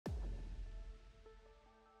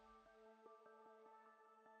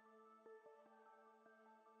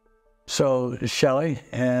So Shelley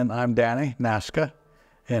and I'm Danny, Nasca,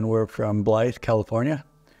 and we're from Blythe, California.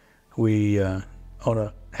 We own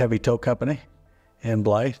a heavy tow company in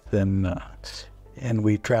Blythe, and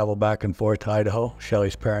we travel back and forth to Idaho.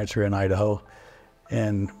 Shelley's parents are in Idaho.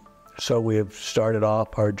 And so we have started off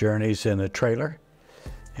our journeys in a trailer,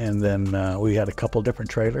 and then we had a couple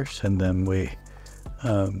different trailers, and then we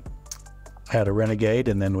had a Renegade,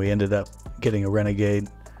 and then we ended up getting a Renegade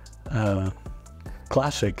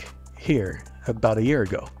Classic here about a year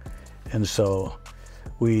ago. And so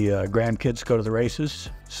we grandkids go to the races,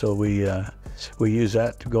 so we use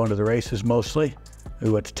that to go into the races mostly. We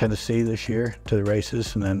went to Tennessee this year to the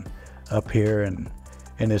races, and then up here, and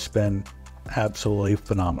it's been absolutely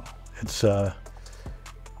phenomenal. It's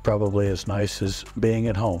probably as nice as being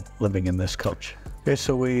at home, living in this coach. Okay,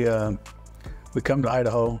 so we come to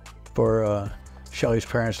Idaho for Shelley's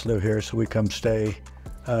parents live here, so we come stay.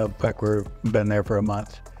 Back we've been there for a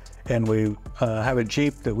month, and we have a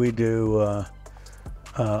Jeep that we do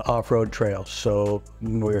off-road trails. So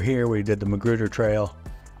when we were here, we did the Magruder Trail.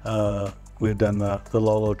 We've done the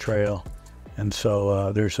Lolo Trail, and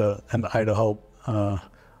so there's an Idaho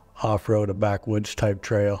off-road, a backwoods type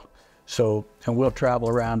trail. So, and we'll travel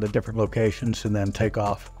around to different locations and then take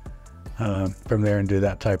off from there and do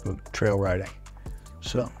that type of trail riding.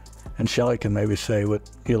 So, and Shelley can maybe say what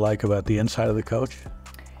you like about the inside of the coach.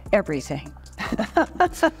 Everything.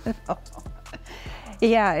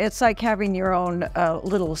 Yeah, it's like having your own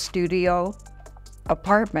little studio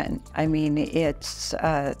apartment. I mean, it's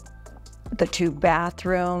the 2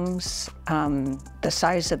 bathrooms, the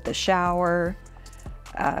size of the shower.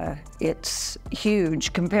 It's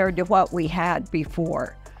huge compared to what we had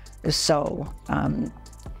before. So,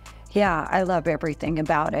 yeah, I love everything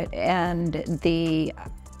about it. And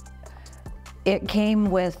it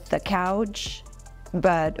came with the couch,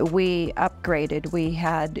 but we upgraded. We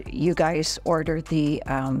had you guys order the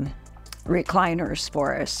recliners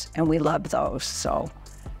for us, and we love those, so,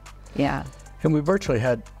 yeah. And we virtually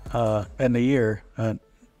had, in the year,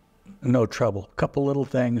 no trouble. A couple little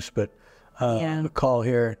things, but yeah. Call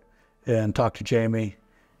here and talk to Jamie,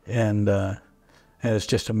 and it's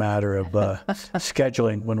just a matter of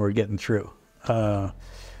scheduling when we're getting through.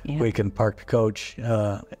 Yeah. We can park the coach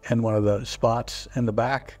in one of the spots in the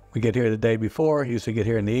back. We get here the day before, usually get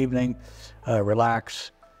here in the evening,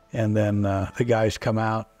 relax, and then the guys come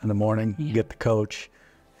out in the morning, yeah. get the coach,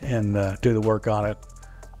 and do the work on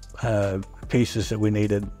it. Pieces that we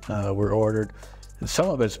needed were ordered. And some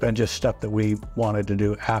of it's been just stuff that we wanted to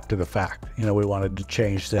do after the fact. You know, we wanted to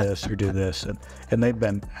change this or do this, and they've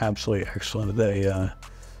been absolutely excellent. They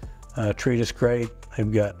treat us great.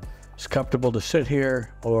 They've got, it's comfortable to sit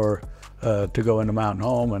here or to go in the mountain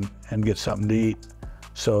home and get something to eat.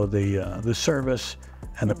 So the service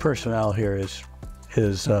and the personnel here is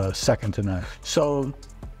second to none. So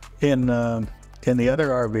in the other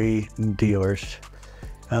RV dealers,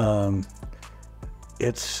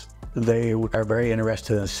 they are very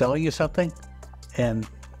interested in selling you something and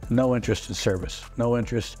no interest in service, no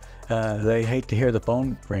interest. They hate to hear the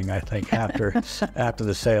phone ring, I think, after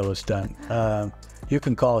the sale is done. You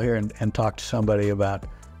can call here and talk to somebody about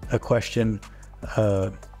a question.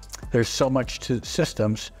 There's so much to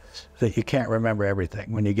systems that you can't remember everything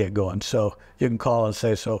when you get going. So you can call and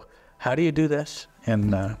say, so how do you do this?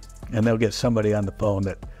 And they'll get somebody on the phone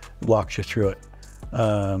that walks you through it.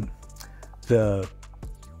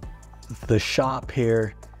 The shop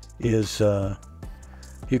here is,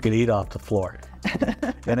 you can eat off the floor.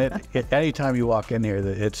 And anytime you walk in here,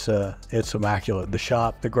 it's immaculate. The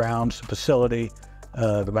shop, the grounds, the facility,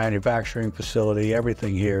 the manufacturing facility,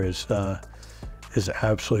 everything here is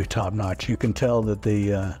absolutely top notch. You can tell that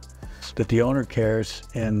the owner cares,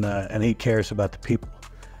 and he cares about the people.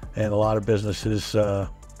 And a lot of businesses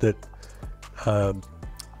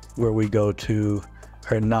where we go to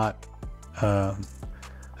are not.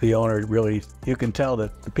 The owner really, you can tell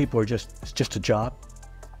that the people are it's just a job.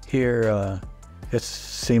 Here, it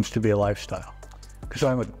seems to be a lifestyle. Because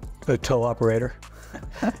I'm a tow operator.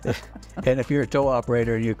 And if you're a tow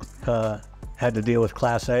operator and you had to deal with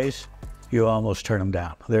Class A's, you almost turn them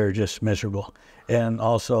down. They're just miserable. And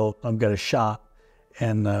also, I've got a shop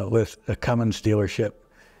and with a Cummins dealership.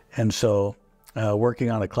 And so, working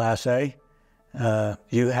on a Class A,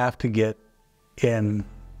 you have to get in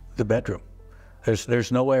the bedroom.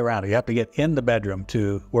 There's no way around it. You have to get in the bedroom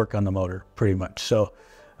to work on the motor, pretty much. So,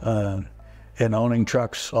 and owning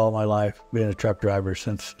trucks all my life, being a truck driver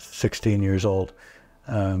since 16 years old,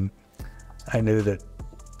 I knew that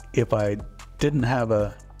if I didn't have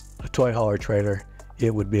a toy hauler trailer,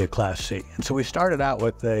 it would be a Class C. And so we started out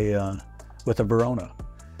with a Verona.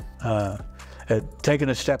 taking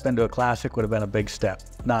a step into a classic would have been a big step,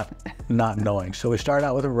 not knowing. So we started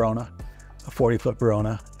out with a Verona, a 40-foot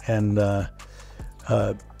Verona, and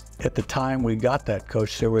at the time we got that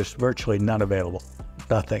coach, there was virtually none available,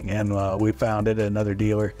 nothing. And we found it at another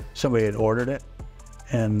dealer. Somebody had ordered it,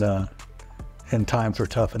 and times were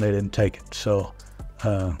tough and they didn't take it. So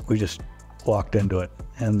we just walked into it,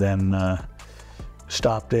 and then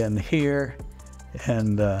stopped in here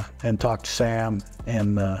and talked to Sam,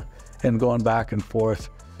 and going back and forth.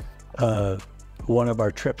 One of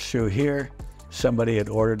our trips through here, somebody had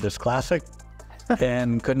ordered this classic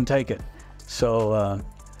and couldn't take it. So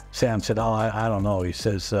Sam said, "Oh, I don't know." He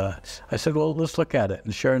says, I said, "Well, let's look at it."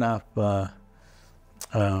 And sure enough,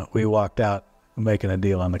 we walked out making a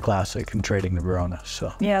deal on the classic and trading the Verona.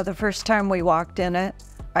 So yeah, the first time we walked in it,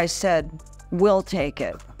 I said, "We'll take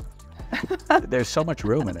it." There's so much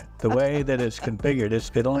room in it. The way that it's configured,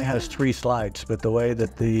 it only has 3 slides, but the way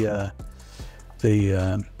that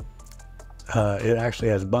it actually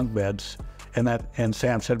has bunk beds, and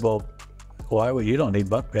Sam said, "Well, why would you don't need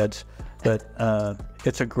bunk beds?" But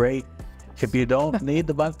it's a great, if you don't need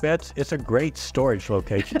the bunk beds, it's a great storage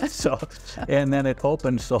location. So, and then it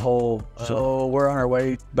opens the whole. So we're on our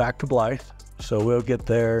way back to Blythe. So we'll get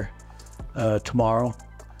there tomorrow,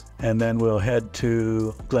 and then we'll head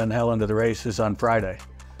to Glen Helen to the races on Friday.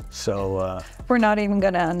 So we're not even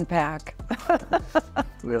going to unpack.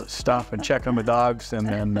 We'll stop and check on the dogs,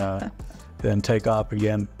 and then take off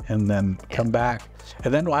again, and then come back,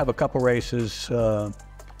 and then we'll have a couple races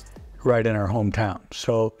right in our hometown.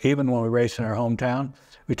 So even when we race in our hometown,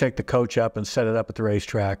 we take the coach up and set it up at the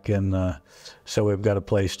racetrack, and so we've got a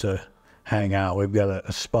place to hang out. We've got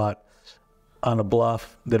a spot on a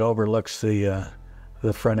bluff that overlooks the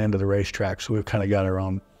front end of the racetrack, so we've kind of got our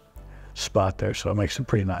own spot there, so it makes it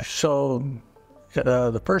pretty nice. So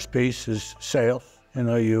the first piece is sales. You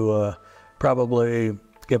know, you probably,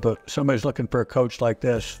 if somebody's looking for a coach like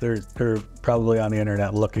this, they're probably on the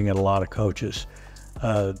internet looking at a lot of coaches.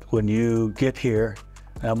 When you get here,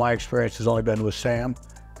 now my experience has only been with Sam.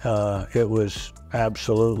 It was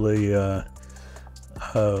absolutely, what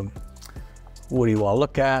do you want to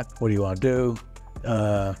look at? What do you want to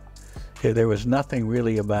do? There was nothing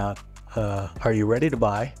really about, are you ready to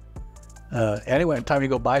buy? Anyway, anytime you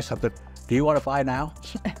go buy something, do you want to buy now?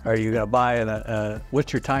 Are you going to buy in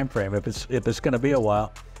what's your time frame? If it's going to be a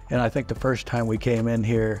while. And I think the first time we came in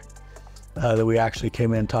here, that we actually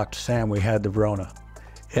came in and talked to Sam, we had the Verona,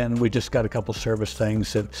 and we just got a couple service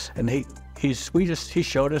things, and he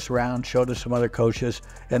showed us around, showed us some other coaches,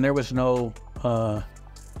 and there was no, are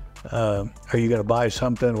you going to buy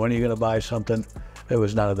something? When are you going to buy something? There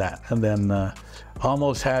was none of that. And then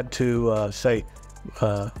almost had to say,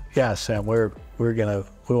 yeah, Sam, we want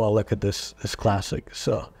to look at this classic.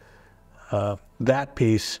 So that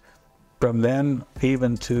piece, from then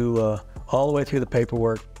even to all the way through the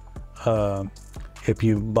paperwork, if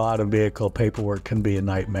you bought a vehicle, paperwork can be a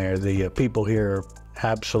nightmare. The people here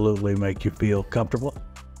absolutely make you feel comfortable.